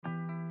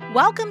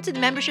Welcome to the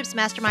Memberships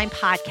Mastermind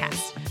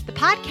podcast, the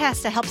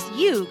podcast that helps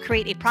you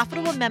create a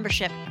profitable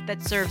membership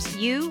that serves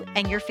you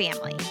and your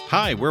family.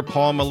 Hi, we're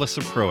Paul and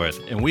Melissa Pruitt,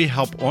 and we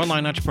help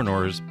online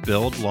entrepreneurs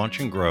build, launch,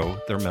 and grow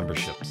their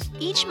memberships.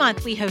 Each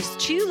month, we host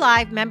 2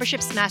 live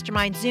Memberships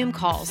Mastermind Zoom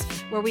calls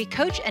where we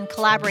coach and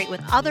collaborate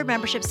with other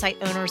membership site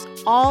owners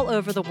all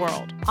over the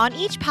world. On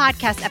each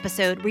podcast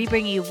episode, we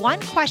bring you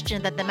one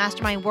question that the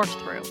mastermind worked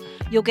through.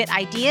 You'll get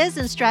ideas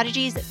and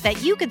strategies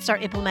that you can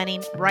start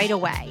implementing right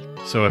away.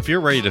 So if you're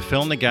ready to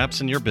fill in the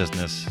gaps in your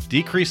business,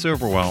 decrease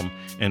overwhelm,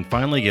 and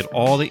finally get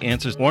all the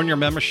answers on your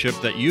membership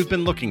that you've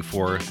been looking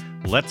for,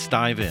 let's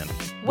dive in.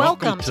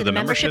 Welcome to the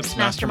Memberships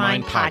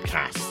Mastermind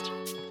podcast.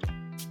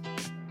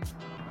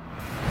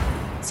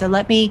 So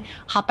let me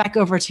hop back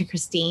over to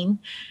Christine.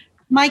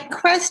 My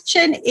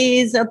question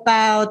is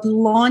about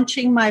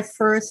launching my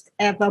first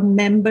ever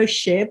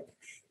membership,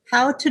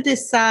 how to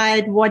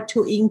decide what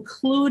to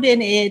include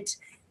in it.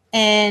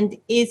 And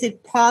is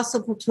it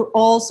possible to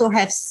also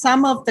have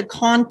some of the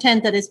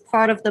content that is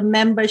part of the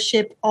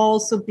membership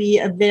also be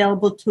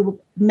available to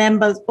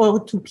members or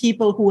to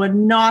people who are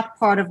not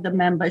part of the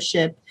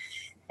membership?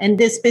 And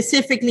this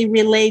specifically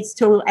relates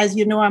to, as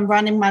you know, I'm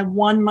running my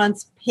 1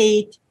 month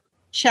paid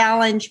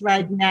challenge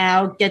right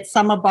now, Get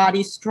Summer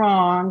Body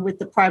Strong, with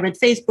the private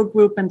Facebook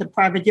group and the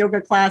private yoga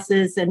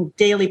classes and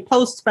daily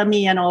posts by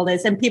me and all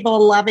this. And people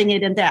are loving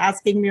it and they're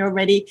asking me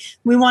already,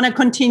 we want to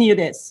continue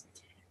this,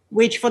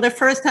 which for the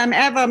first time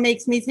ever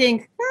makes me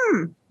think,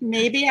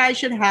 maybe I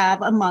should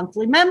have a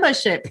monthly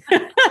membership.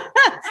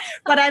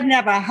 But I've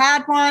never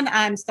had one.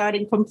 I'm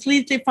starting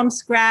completely from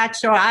scratch.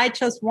 So I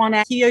just want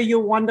to hear your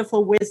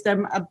wonderful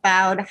wisdom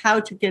about how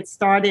to get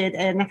started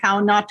and how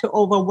not to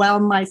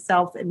overwhelm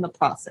myself in the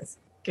process.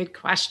 Good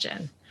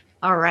question.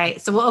 All right.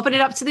 So we'll open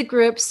it up to the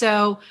group.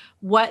 So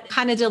what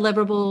kind of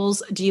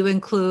deliverables do you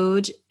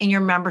include in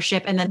your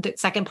membership? And then the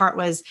second part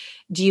was,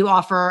 do you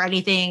offer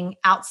anything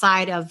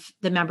outside of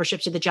the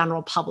membership to the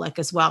general public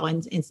as well?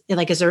 And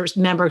like, is there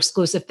member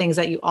exclusive things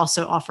that you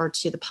also offer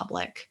to the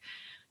public?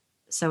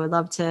 So I'd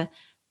love to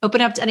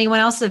open up to anyone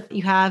else if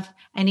you have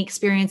any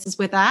experiences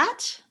with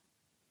that.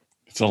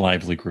 It's a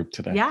lively group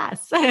today.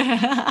 Yes.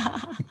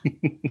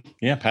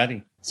 Yeah,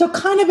 Patty. So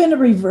kind of in a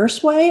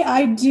reverse way,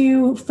 I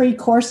do free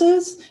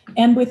courses,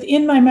 and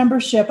within my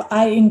membership,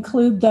 I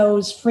include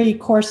those free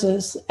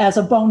courses as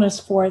a bonus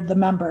for the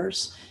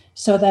members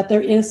so that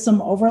there is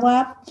some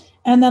overlap.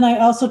 And then I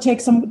also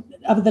take some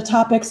of the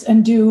topics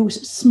and do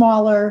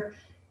smaller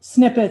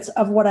snippets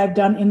of what I've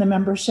done in the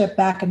membership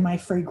back in my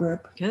free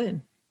group.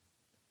 Good.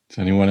 Is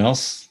anyone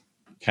else?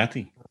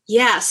 Kathy?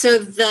 Yeah.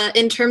 So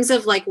in terms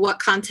of like what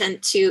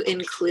content to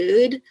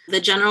include, the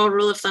general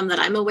rule of thumb that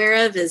I'm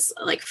aware of is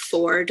like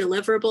 4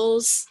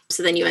 deliverables.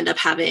 So then you end up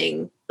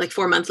having like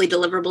 4 monthly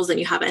deliverables and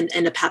you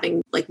end up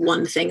having like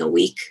one thing a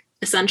week,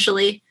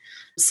 essentially,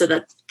 so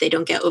that they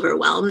don't get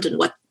overwhelmed. And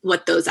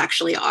what those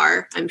actually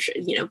are, I'm sure,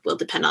 will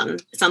depend on,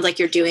 it sounds like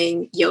you're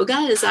doing yoga.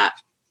 Is that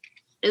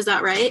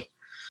right?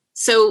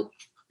 So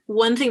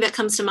one thing that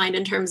comes to mind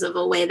in terms of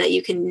a way that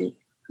you can,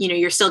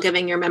 you're still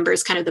giving your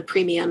members kind of the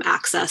premium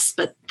access,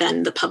 but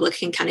then the public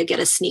can kind of get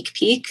a sneak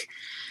peek.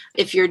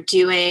 If you're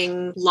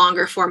doing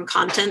longer form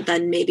content,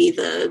 then maybe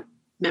the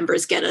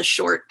members get a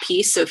short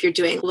piece. So if you're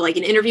doing like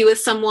an interview with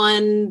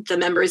someone, the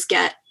members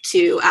get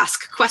to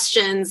ask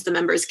questions, the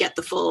members get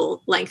the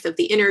full length of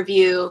the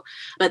interview,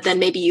 but then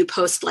maybe you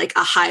post like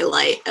a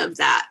highlight of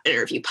that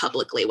interview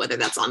publicly, whether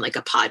that's on like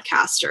a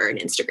podcast or an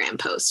Instagram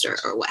post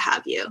or what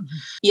have you. Mm-hmm.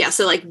 Yeah.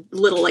 So like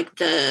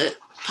the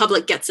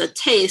public gets a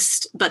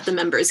taste, but the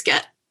members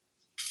get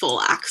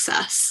full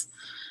access.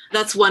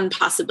 That's one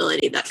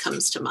possibility that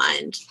comes to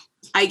mind.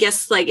 I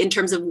guess like in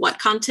terms of what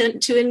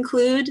content to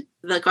include,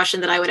 the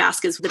question that I would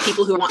ask is the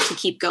people who want to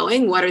keep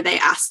going, what are they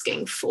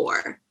asking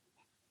for?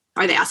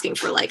 Are they asking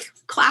for like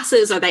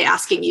classes? Are they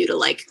asking you to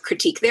like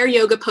critique their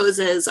yoga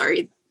poses?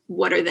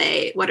 What are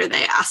they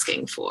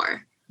asking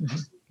for?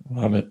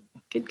 Love it.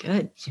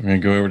 Good. So we're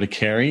going to go over to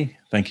Carrie.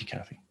 Thank you,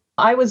 Kathy.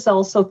 I was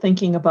also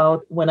thinking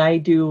about when I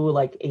do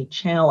like a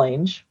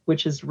challenge,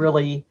 which is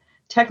really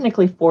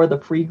technically for the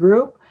free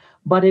group,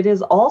 but it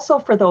is also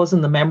for those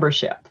in the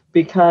membership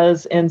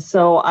and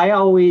so I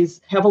always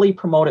heavily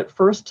promote it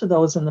first to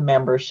those in the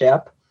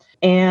membership.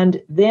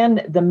 And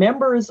then the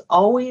members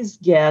always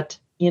get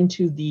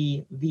into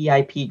the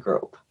VIP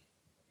group.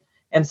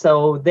 And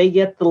so they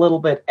get the little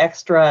bit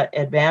extra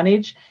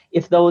advantage.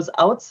 If those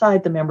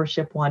outside the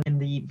membership want in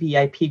the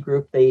VIP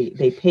group,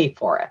 they pay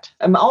for it.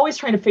 I'm always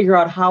trying to figure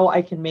out how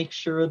I can make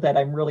sure that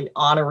I'm really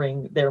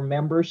honoring their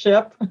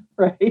membership,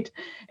 right?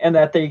 And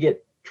that they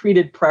get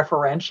treated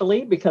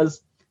preferentially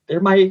because they're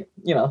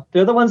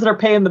they're the ones that are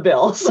paying the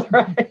bills,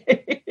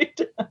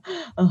 right?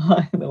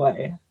 Along the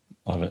way.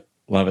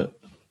 Love it.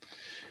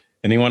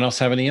 Anyone else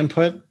have any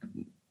input?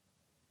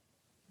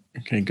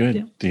 Okay, good.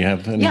 Yeah. Do you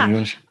have any?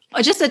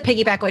 Just to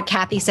piggyback what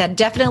Kathy said,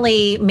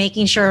 definitely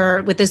making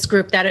sure with this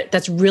group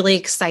that's really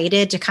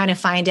excited to kind of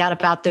find out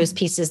about those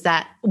pieces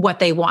that what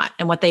they want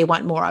and what they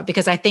want more of.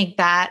 Because I think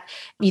that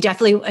you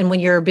definitely, and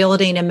when you're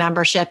building a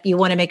membership, you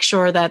want to make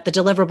sure that the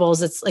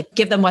deliverables, it's like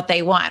give them what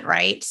they want,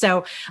 right?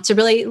 So to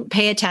really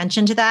pay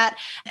attention to that.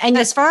 And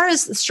as far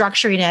as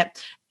structuring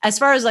it, as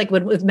far as like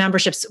with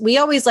memberships, we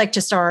always like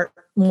to start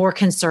more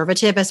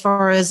conservative as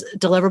far as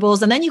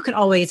deliverables. And then you can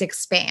always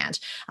expand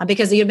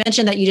because you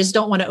mentioned that you just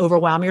don't want to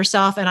overwhelm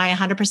yourself. And I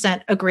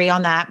 100% agree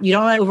on that. You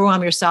don't want to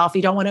overwhelm yourself.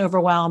 You don't want to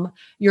overwhelm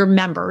your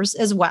members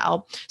as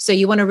well. So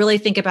you want to really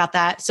think about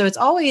that. So it's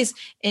always,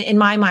 in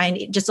my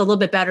mind, just a little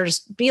bit better,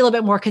 just be a little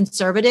bit more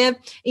conservative.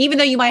 Even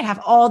though you might have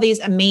all these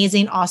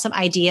amazing, awesome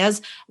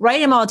ideas,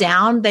 write them all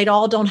down. They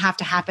all don't have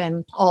to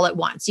happen all at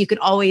once. You could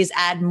always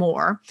add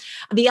more.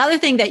 The other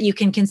thing that you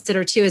can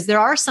consider too is there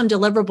are some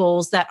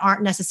deliverables that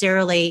aren't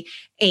necessarily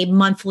a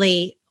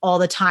monthly, all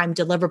the time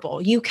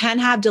deliverable. You can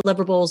have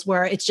deliverables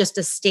where it's just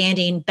a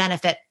standing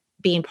benefit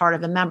being part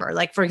of a member.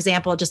 Like, for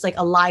example, just like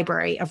a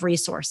library of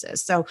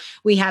resources. So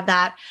we have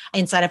that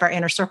inside of our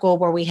inner circle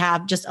where we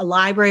have just a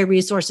library of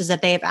resources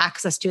that they have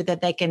access to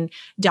that they can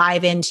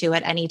dive into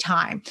at any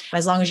time.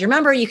 As long as you're a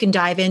member, you can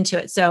dive into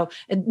it. So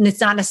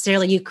it's not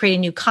necessarily you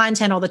creating new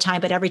content all the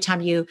time, but every time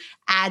you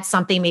add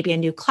something, maybe a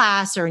new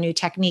class or a new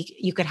technique,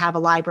 you could have a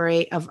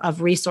library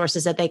of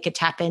resources that they could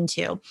tap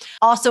into.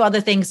 Also,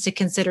 other things to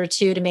consider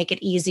too, to make it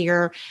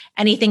easier,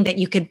 anything that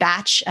you could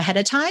batch ahead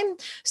of time.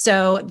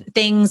 So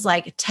things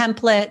like templates,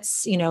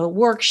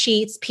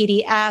 worksheets,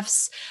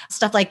 PDFs,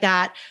 stuff like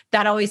that.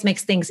 That always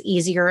makes things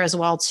easier as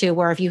well too,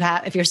 where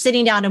if you're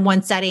sitting down in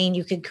one setting,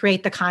 you could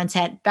create the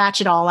content,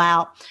 batch it all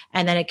out,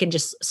 and then it can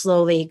just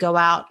slowly go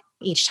out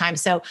each time.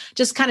 So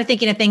just kind of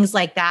thinking of things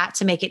like that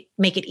to make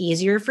it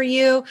easier for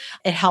you.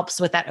 It helps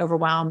with that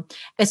overwhelm.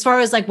 As far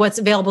as like what's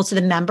available to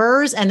the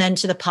members and then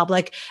to the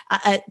public,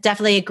 I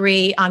definitely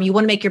agree. You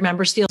want to make your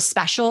members feel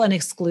special and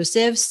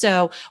exclusive.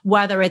 So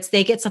whether it's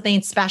they get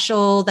something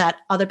special that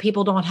other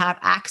people don't have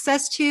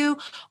access to,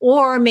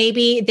 or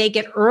maybe they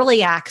get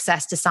early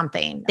access to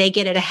something, they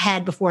get it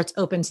ahead before it's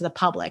open to the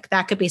public.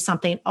 That could be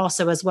something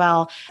also as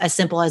well, as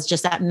simple as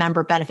just that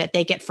member benefit.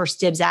 They get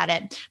first dibs at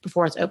it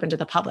before it's open to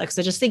the public.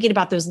 So just thinking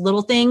about those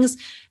little things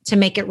to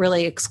make it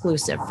really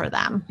exclusive for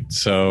them.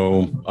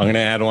 So I'm going to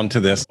add on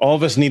to this. All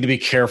of us need to be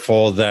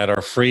careful that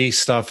our free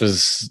stuff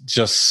is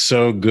just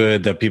so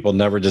good that people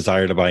never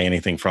desire to buy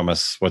anything from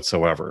us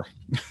whatsoever.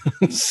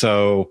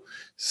 So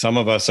some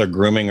of us are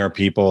grooming our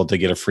people to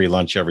get a free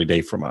lunch every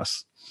day from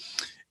us.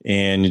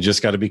 And you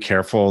just got to be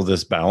careful of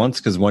this balance,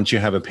 because once you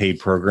have a paid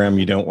program,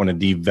 you don't want to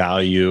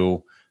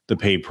devalue the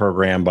paid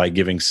program by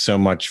giving so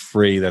much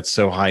free that's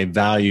so high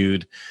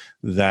valued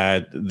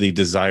that the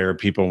desire of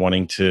people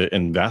wanting to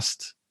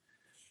invest.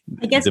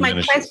 I guess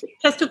diminishes. My question,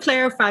 just to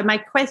clarify, my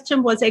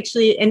question was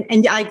actually,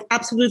 and I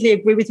absolutely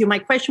agree with you. My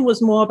question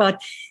was more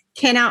about,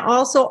 can I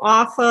also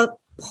offer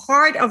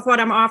part of what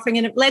I'm offering?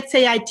 And let's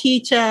say I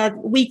teach a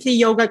weekly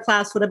yoga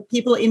class for the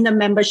people in the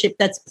membership.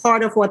 That's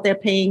part of what they're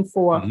paying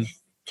for. Mm-hmm.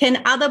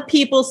 Can other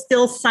people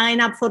still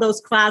sign up for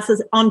those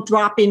classes on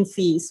drop-in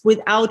fees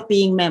without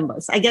being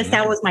members? I guess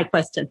that was my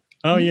question.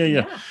 Oh,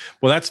 yeah.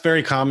 Well, that's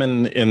very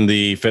common in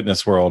the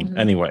fitness world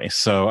anyway.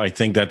 So I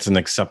think that's an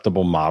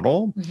acceptable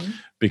model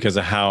because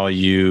of how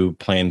you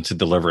plan to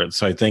deliver it.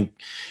 So I think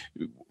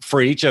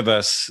for each of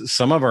us,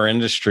 some of our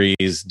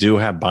industries do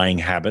have buying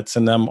habits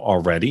in them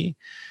already.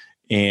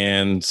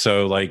 And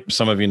so like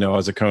some of you know, I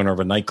was a co-owner of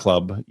a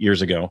nightclub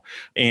years ago.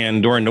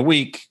 And during the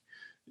week,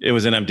 it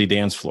was an empty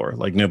dance floor.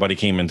 Like nobody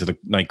came into the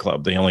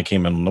nightclub. They only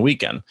came in on the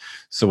weekend.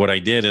 So what I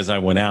did is I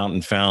went out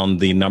and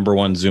found the number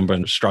one Zumba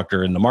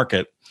instructor in the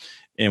market.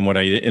 And what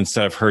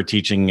instead of her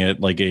teaching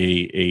at like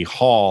a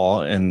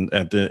hall and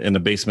in the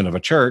basement of a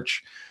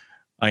church,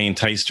 I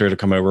enticed her to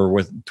come over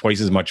with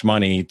twice as much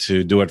money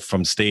to do it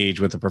from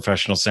stage with a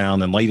professional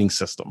sound and lighting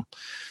system.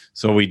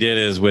 So what we did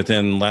is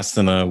within less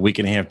than a week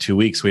and a half, 2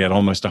 weeks, we had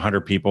almost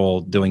 100 people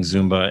doing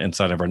Zumba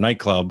inside of our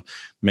nightclub,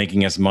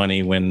 making us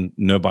money when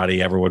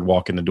nobody ever would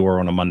walk in the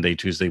door on a Monday,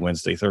 Tuesday,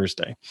 Wednesday,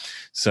 Thursday.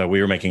 So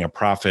we were making a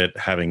profit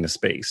having the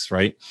space,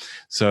 right?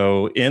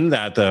 So in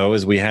that, though,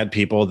 is we had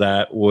people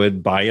that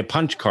would buy a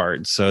punch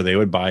card. So they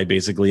would buy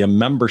basically a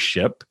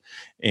membership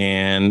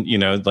and,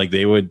 like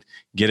they would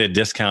get a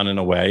discount in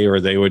a way, or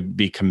they would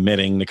be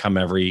committing to come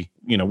every,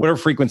 whatever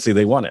frequency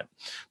they wanted.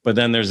 But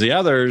then there's the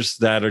others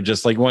that are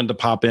just like wanting to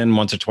pop in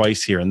once or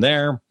twice here and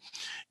there,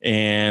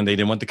 and they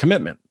didn't want the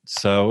commitment.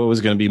 So it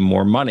was going to be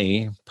more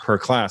money per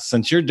class.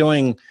 Since you're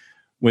doing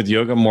with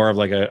yoga more of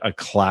like a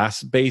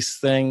class-based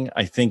thing,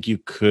 I think you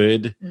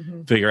could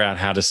figure out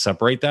how to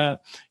separate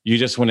that. You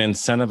just want to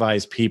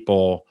incentivize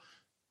people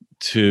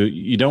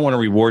you don't want to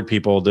reward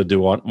people to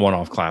do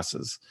one-off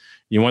classes.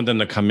 You want them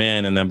to come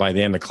in and then by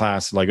the end of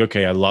class, like,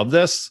 okay, I love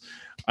this.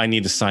 I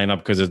need to sign up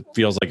because it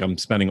feels like I'm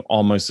spending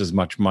almost as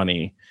much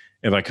money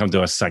if I come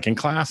to a second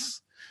class.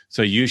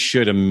 So you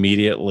should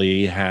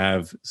immediately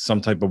have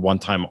some type of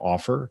one-time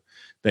offer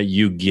that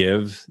you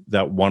give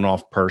that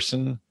one-off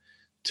person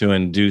to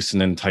induce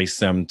and entice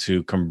them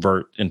to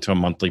convert into a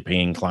monthly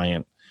paying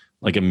client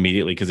like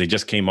immediately because they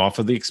just came off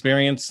of the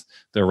experience.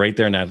 They're right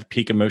there in that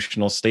peak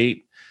emotional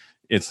state.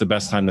 It's the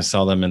best time to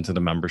sell them into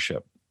the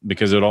membership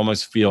because it would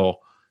almost feel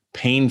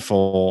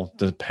painful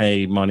to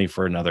pay money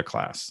for another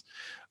class.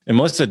 And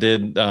Melissa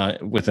did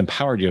with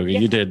Empowered Yoga.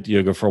 You did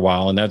yoga for a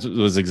while, and that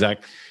was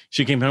exact.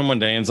 She came home one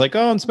day and it's like,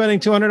 "Oh, I'm spending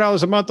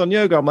 $200 a month on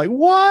yoga." I'm like,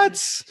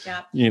 "What?"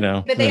 Yeah. You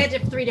know. But they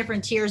had 3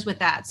 different tiers with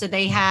that. So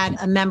they had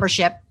a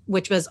membership,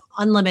 which was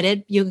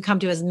unlimited. You can come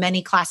to as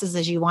many classes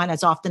as you want,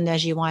 as often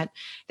as you want.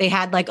 They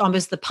had like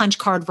almost the punch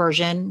card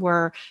version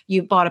where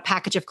you bought a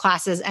package of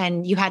classes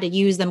and you had to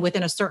use them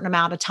within a certain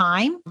amount of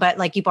time. But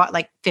like you bought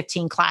like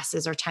 15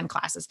 classes or 10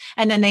 classes.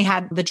 And then they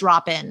had the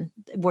drop in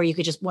where you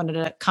could just wanted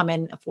to come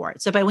in for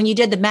it. So, but when you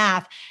did the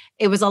math,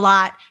 it was a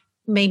lot.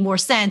 Made more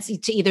sense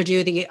to either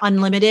do the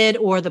unlimited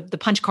or the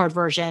punch card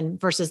version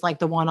versus like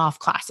the one-off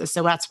classes.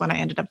 So that's when I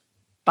ended up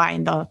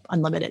buying the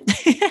unlimited.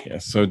 Yeah.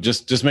 So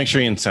just make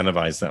sure you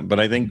incentivize them. But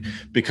I think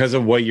because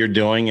of what you're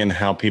doing and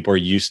how people are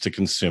used to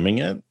consuming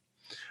it,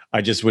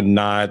 I just would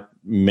not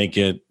make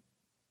it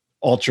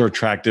ultra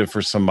attractive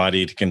for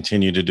somebody to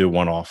continue to do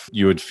one-off.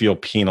 You would feel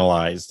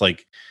penalized.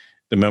 Like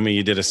the moment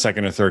you did a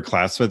second or third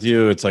class with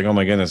you, it's like, oh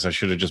my goodness, I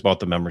should have just bought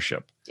the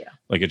membership. Yeah.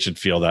 Like it should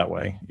feel that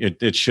way.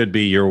 It should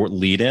be your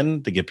lead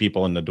in to get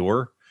people in the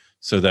door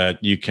so that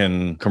you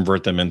can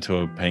convert them into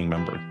a paying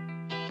member.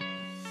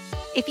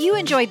 If you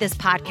enjoyed this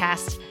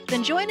podcast,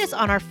 then join us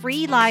on our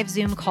free live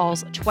Zoom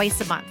calls twice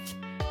a month.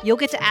 You'll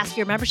get to ask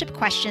your membership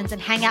questions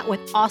and hang out with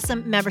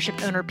awesome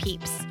membership owner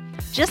peeps.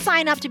 Just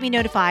sign up to be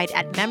notified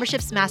at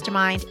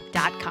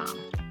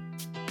membershipsmastermind.com.